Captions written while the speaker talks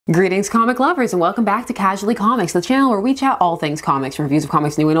Greetings comic lovers and welcome back to Casually Comics, the channel where we chat all things comics, from reviews of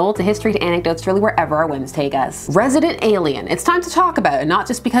comics new and old to history to anecdotes, really wherever our whims take us. Resident Alien. It's time to talk about it, not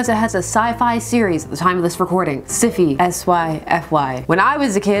just because it has a sci-fi series at the time of this recording. SYFY, S-Y-F-Y. When I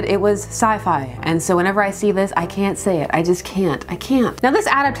was a kid, it was sci-fi, and so whenever I see this, I can't say it. I just can't. I can't. Now this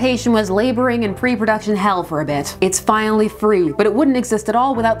adaptation was laboring in pre-production hell for a bit. It's finally free, but it wouldn't exist at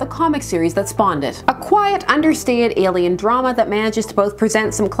all without the comic series that spawned it. A quiet, understated alien drama that manages to both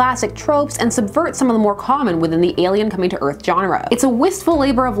present some classic tropes and subvert some of the more common within the alien coming to Earth genre. It's a wistful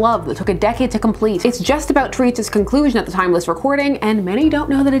labor of love that took a decade to complete. It's just about to reach its conclusion at the time of this recording, and many don't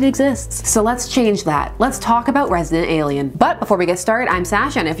know that it exists. So let's change that. Let's talk about Resident Alien. But before we get started, I'm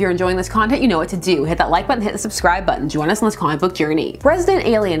Sasha, and if you're enjoying this content, you know what to do. Hit that like button, hit the subscribe button, join us on this comic book journey. Resident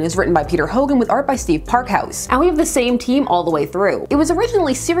Alien is written by Peter Hogan with art by Steve Parkhouse, and we have the same team all the way through. It was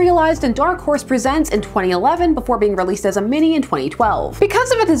originally serialized in Dark Horse Presents in 2011 before being released as a mini in 2012. Because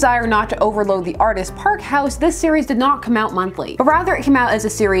of a desire not to overload the artist Parkhouse, this series did not come out monthly, but rather it came out as a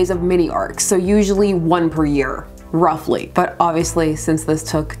series of mini arcs, so usually one per year. Roughly. But obviously, since this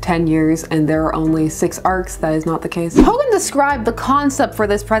took 10 years and there are only 6 arcs, that is not the case. Hogan described the concept for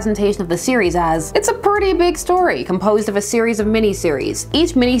this presentation of the series as, it's a pretty big story, composed of a series of mini-series.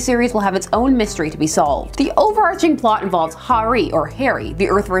 Each mini-series will have its own mystery to be solved. The overarching plot involves Harry, or Harry, the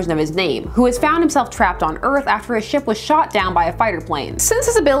Earth version of his name, who has found himself trapped on Earth after his ship was shot down by a fighter plane. Since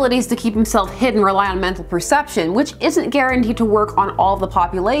his abilities to keep himself hidden rely on mental perception, which isn't guaranteed to work on all of the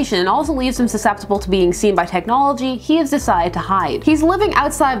population and also leaves him susceptible to being seen by technology, he has decided to hide. He's living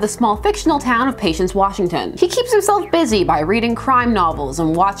outside of the small fictional town of Patience, Washington. He keeps himself busy by reading crime novels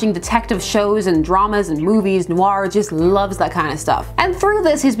and watching detective shows and dramas and movies, noir, just loves that kind of stuff. And through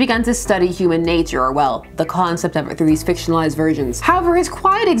this, he's begun to study human nature, or well, the concept of it through these fictionalized versions. However, his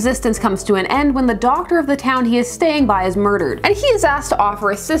quiet existence comes to an end when the doctor of the town he is staying by is murdered, and he is asked to offer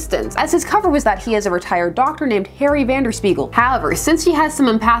assistance, as his cover was that he is a retired doctor named Harry Vanderspiegle. However, since he has some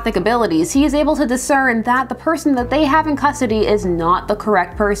empathic abilities, he is able to discern that the person that they have in custody is not the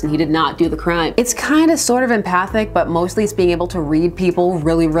correct person. He did not do the crime. It's kind of sort of empathic, but mostly it's being able to read people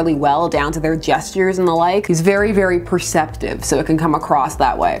really, really well down to their gestures and the like. He's very, very perceptive, so it can come across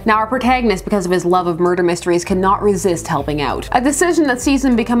that way. Now our protagonist, because of his love of murder mysteries, cannot resist helping out. A decision that sees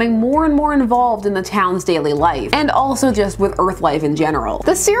him becoming more and more involved in the town's daily life, and also just with Earth life in general.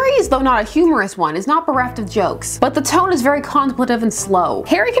 The series, though not a humorous one, is not bereft of jokes, but the tone is very contemplative and slow.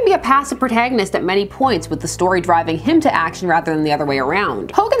 Harry can be a passive protagonist at many points, with the story driving him to action rather than the other way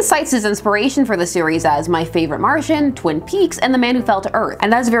around. Hogan cites his inspiration for the series as My Favorite Martian, Twin Peaks, and The Man Who Fell to Earth,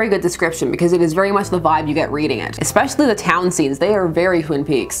 and that's a very good description because it is very much the vibe you get reading it. Especially the town scenes, they are very Twin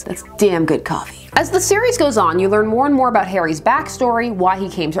Peaks. That's damn good coffee. As the series goes on, you learn more and more about Harry's backstory, why he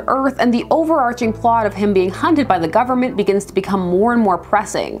came to Earth, and the overarching plot of him being hunted by the government begins to become more and more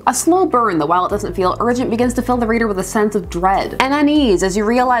pressing. A slow burn that, while it doesn't feel urgent, begins to fill the reader with a sense of dread and unease as you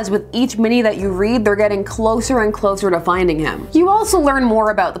realize with each mini that you read, they're getting closer and closer to finding him. You also learn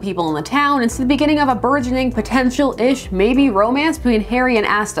more about the people in the town. It's the beginning of a burgeoning, potential-ish, maybe romance between Harry and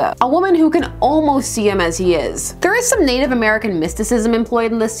Asta, a woman who can almost see him as he is. There is some Native American mysticism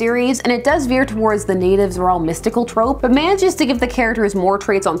employed in this series, and it does veer towards the natives are all mystical trope, but manages to give the characters more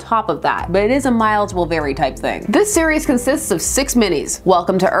traits on top of that, but it is a mild will vary type thing. This series consists of 6 minis: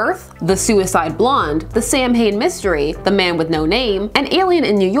 Welcome to Earth, The Suicide Blonde, The Sam Hain Mystery, The Man with No Name, An Alien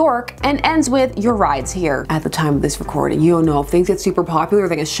in New York, and ends with Your Ride's Here. At the time of this recording, you don't know if things get super popular,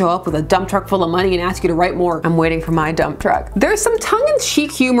 they can show up with a dump truck full of money and ask you to write more. I'm waiting for my dump truck. There's some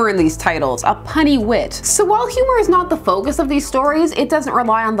tongue-in-cheek humor in these titles, a punny wit. So while humor is not the focus of these stories, it doesn't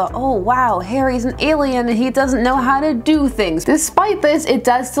rely on the, oh wow, Harry's an alien and he doesn't know how to do things. Despite this, it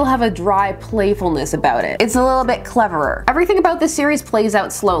does still have a dry playfulness about it. It's a little bit cleverer. Everything about this series plays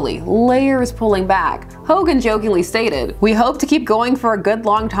out slowly, layers pulling back. Hogan jokingly stated, "We hope to keep going for a good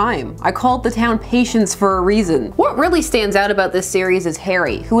long time. I called the town Patience for a reason." What really stands out about this series is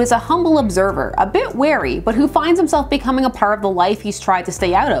Harry, who is a humble observer, a bit wary, but who finds himself becoming a part of the life he's tried to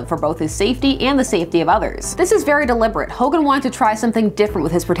stay out of for both his safety and the safety of others. This is very deliberate. Hogan wanted to try something different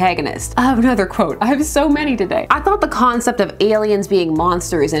with his protagonist. I have another quote. I have so many today. I thought the concept of aliens being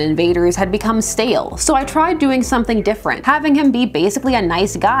monsters and invaders had become stale, so I tried doing something different, having him be basically a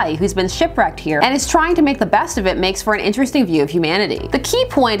nice guy who's been shipwrecked here and is trying to to make the best of it makes for an interesting view of humanity. The key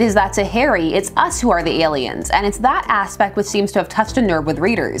point is that to Harry, it's us who are the aliens, and it's that aspect which seems to have touched a nerve with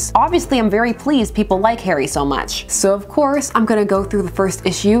readers. Obviously, I'm very pleased people like Harry so much. So of course, I'm gonna go through the first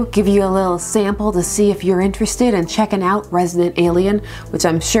issue, give you a little sample to see if you're interested in checking out Resident Alien, which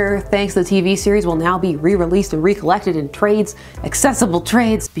I'm sure, thanks to the TV series, will now be re-released and recollected in trades, accessible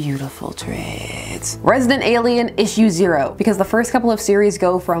trades, beautiful trades. Resident Alien issue 0, because the first couple of series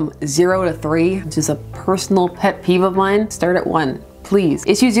go from 0 to 3, which is a personal pet peeve of mine. Start at 1, please.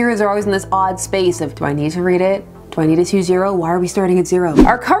 Issue 0s are always in this odd space of, do I need to read it? Do I need issue 0? Why are we starting at 0?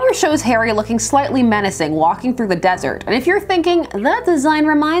 Our cover shows Harry looking slightly menacing, walking through the desert. And if you're thinking, that design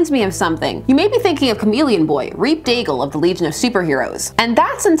reminds me of something, you may be thinking of Chameleon Boy, Reap Daigle of the Legion of Superheroes. And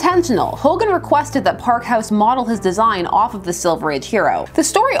that's intentional. Hogan requested that Parkhouse model his design off of the Silver Age hero. The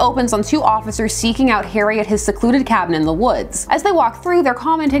story opens on 2 officers seeking out Harry at his secluded cabin in the woods. As they walk through, they're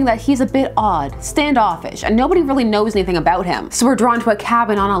commenting that he's a bit odd, standoffish, and nobody really knows anything about him. So we're drawn to a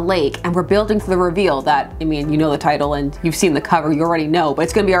cabin on a lake, and we're building for the reveal that, I mean, you know the title and you've seen the cover, you already know, but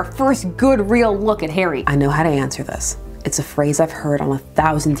it's gonna be our first good real look at Harry. I know how to answer this. It's a phrase I've heard on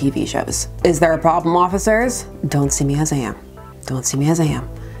 1,000 TV shows. Is there a problem, officers? Don't see me as I am. Don't see me as I am.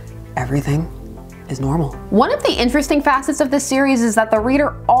 Everything is normal. One of the interesting facets of this series is that the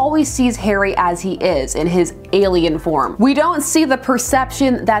reader always sees Harry as he is, in his alien form. We don't see the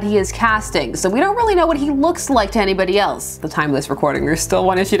perception that he is casting, so we don't really know what he looks like to anybody else. At the time of this recording, there's still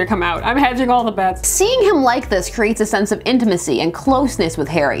 1 issue to come out. I'm hedging all the bets. Seeing him like this creates a sense of intimacy and closeness with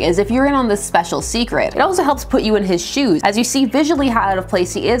Harry, as if you're in on this special secret. It also helps put you in his shoes, as you see visually how out of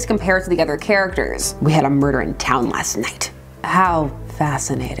place he is compared to the other characters. We had a murder in town last night. How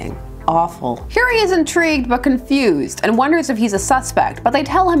fascinating. Awful. Harry is intrigued but confused and wonders if he's a suspect, but they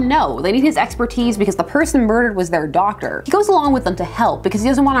tell him no, they need his expertise because the person murdered was their doctor. He goes along with them to help because he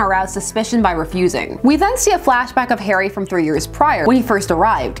doesn't want to arouse suspicion by refusing. We then see a flashback of Harry from 3 years prior, when he first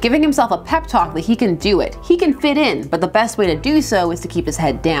arrived, giving himself a pep talk that he can do it. He can fit in, but the best way to do so is to keep his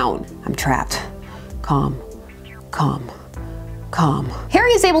head down. I'm trapped. Calm. Calm. Calm.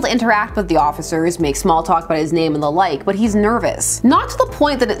 Harry is able to interact with the officers, make small talk about his name and the like, but he's nervous. Not to the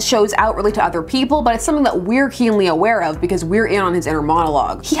point that it shows outwardly to other people, but it's something that we're keenly aware of because we're in on his inner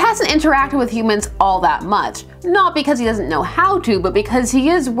monologue. He hasn't interacted with humans all that much. Not because he doesn't know how to, but because he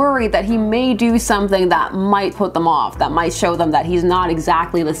is worried that he may do something that might put them off, that might show them that he's not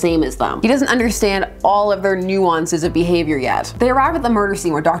exactly the same as them. He doesn't understand all of their nuances of behavior yet. They arrive at the murder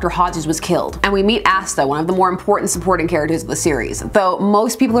scene where Dr. Hodges was killed, and we meet Asta, one of the more important supporting characters of the series, though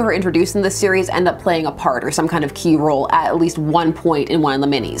most people who are introduced in this series end up playing a part or some kind of key role at least one point in one of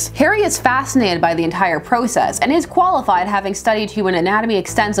the minis. Harry is fascinated by the entire process and is qualified, having studied human anatomy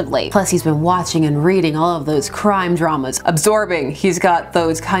extensively. Plus he's been watching and reading all of those crime dramas, absorbing. He's got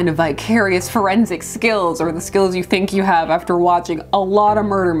those kind of vicarious forensic skills, or the skills you think you have after watching a lot of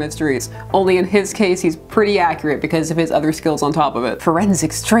murder mysteries. Only in his case, he's pretty accurate because of his other skills on top of it.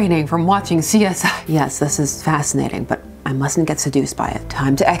 Forensics training from watching CSI. Yes, this is fascinating, but I mustn't get seduced by it.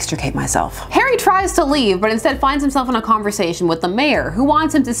 Time to extricate myself. Harry tries to leave, but instead finds himself in a conversation with the mayor, who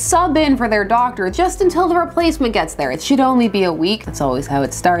wants him to sub in for their doctor just until the replacement gets there. It should only be a week. That's always how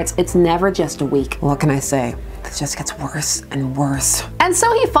it starts. It's never just a week. What can I say? It just gets worse and worse. And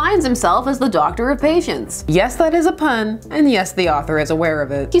so he finds himself as the doctor of patients. Yes, that is a pun, and yes, the author is aware of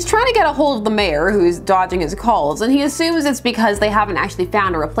it. He's trying to get a hold of the mayor, who's dodging his calls, and he assumes it's because they haven't actually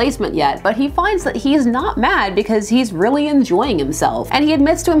found a replacement yet, but he finds that he's not mad because he's really enjoying himself. And he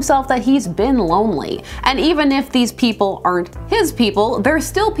admits to himself that he's been lonely. And even if these people aren't his people, they're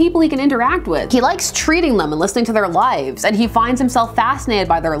still people he can interact with. He likes treating them and listening to their lives, and he finds himself fascinated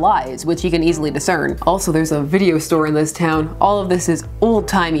by their lives, which he can easily discern. Also, there's a video store in this town. All of this is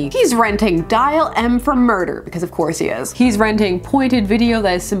old-timey. He's renting Dial M for Murder, because of course he is. He's renting pointed video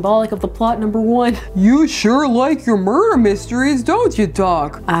that is symbolic of the plot #1. You sure like your murder mysteries, don't you,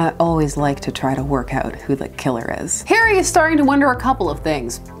 Doc? I always like to try to work out who the killer is. Harry is starting to wonder a couple of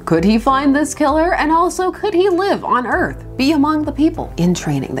things. Could he find this killer? And also, could he live on Earth? Be among the people? In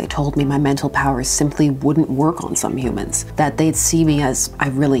training, they told me my mental powers simply wouldn't work on some humans, that they'd see me as I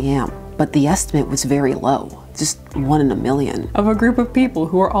really am. But the estimate was very low. Just 1 in a million. Of a group of people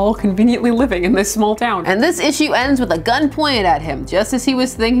who are all conveniently living in this small town. And this issue ends with a gun pointed at him, just as he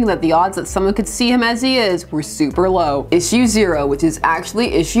was thinking that the odds that someone could see him as he is were super low. Issue 0, which is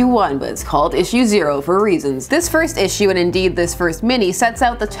actually issue 1, but it's called issue 0 for reasons. This first issue, and indeed this first mini, sets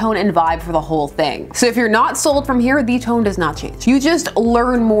out the tone and vibe for the whole thing. So if you're not sold from here, the tone does not change. You just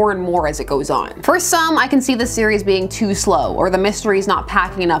learn more and more as it goes on. For some, I can see the series being too slow, or the mysteries not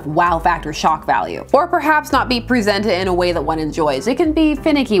packing enough wow factor shock value, or perhaps not not be presented in a way that one enjoys. It can be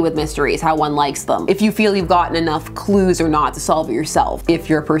finicky with mysteries, how one likes them, if you feel you've gotten enough clues or not to solve it yourself, if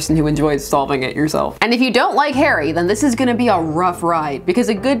you're a person who enjoys solving it yourself. And if you don't like Harry, then this is gonna be a rough ride, because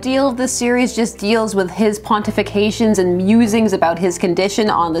a good deal of this series just deals with his pontifications and musings about his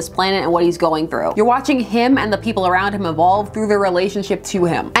condition on this planet and what he's going through. You're watching him and the people around him evolve through their relationship to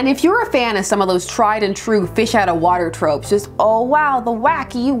him. And if you're a fan of some of those tried and true fish out of water tropes, just, oh wow, the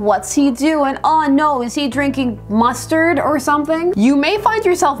wacky, what's he doing? Oh no, is he drinking mustard or something? You may find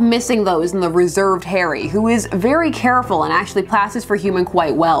yourself missing those in the reserved Harry, who is very careful and actually passes for human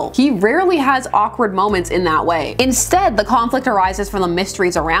quite well. He rarely has awkward moments in that way. Instead, the conflict arises from the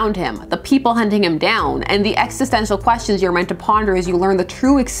mysteries around him, the people hunting him down, and the existential questions you're meant to ponder as you learn the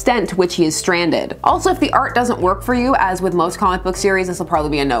true extent to which he is stranded. Also, if the art doesn't work for you, as with most comic book series, this will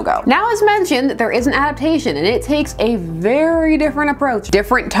probably be a no-go. Now, as mentioned, there is an adaptation, and it takes a very different approach.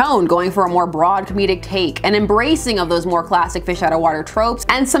 Different tone, going for a more broad comedic take, an embracing of those more classic fish out of water tropes,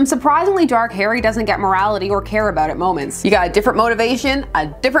 and some surprisingly dark Harry doesn't get morality or care about at moments. You got a different motivation, a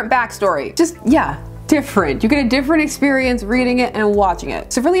different backstory. Just, yeah, different. You get a different experience reading it and watching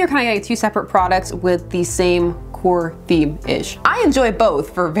it. So really you're kind of getting two separate products with the same core theme-ish. I enjoy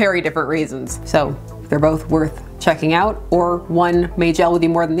both for very different reasons, so they're both worth checking out, or one may gel with you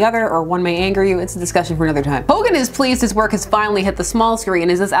more than the other, or one may anger you. It's a discussion for another time. Hogan is pleased his work has finally hit the small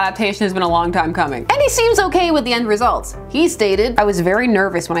screen, as this adaptation has been a long time coming. And he seems okay with the end results. He stated, "I was very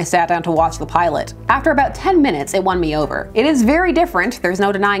nervous when I sat down to watch the pilot. After about 10 minutes, it won me over. It is very different, there's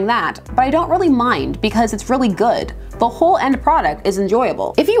no denying that, but I don't really mind because it's really good. The whole end product is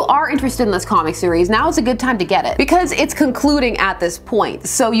enjoyable." If you are interested in this comic series, now is a good time to get it, because it's concluding at this point,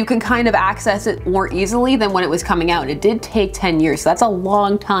 so you can kind of access it more easily than when it was coming out. It did take 10 years, so that's a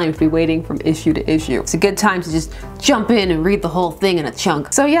long time to be waiting from issue to issue. It's a good time to just jump in and read the whole thing in a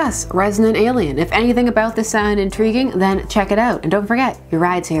chunk. So yes, Resident Alien. If anything about this sounded intriguing, then check it out. And don't forget, your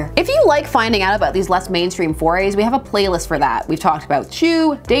ride's here. If you like finding out about these less mainstream forays, we have a playlist for that. We've talked about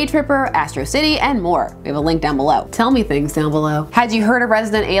Chew, Day Tripper, Astro City, and more. We have a link down below. Tell me things down below. Had you heard of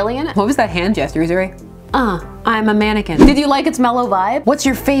Resident Alien? What was that hand gesture, Zuri? I'm a mannequin. Did you like its mellow vibe? What's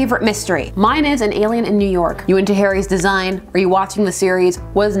your favorite mystery? Mine is An Alien in New York. You into Harry's design? Are you watching the series?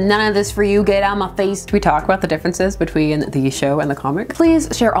 Was none of this for you? Get out of my face. Should we talk about the differences between the show and the comic? Please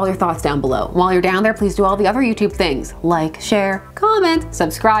share all your thoughts down below. While you're down there, please do all the other YouTube things. Like, share, comment,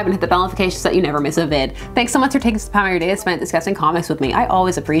 subscribe, and hit the bell notification so that you never miss a vid. Thanks so much for taking some time out of your day spent discussing comics with me. I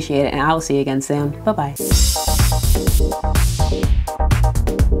always appreciate it, and I will see you again soon. Bye-bye.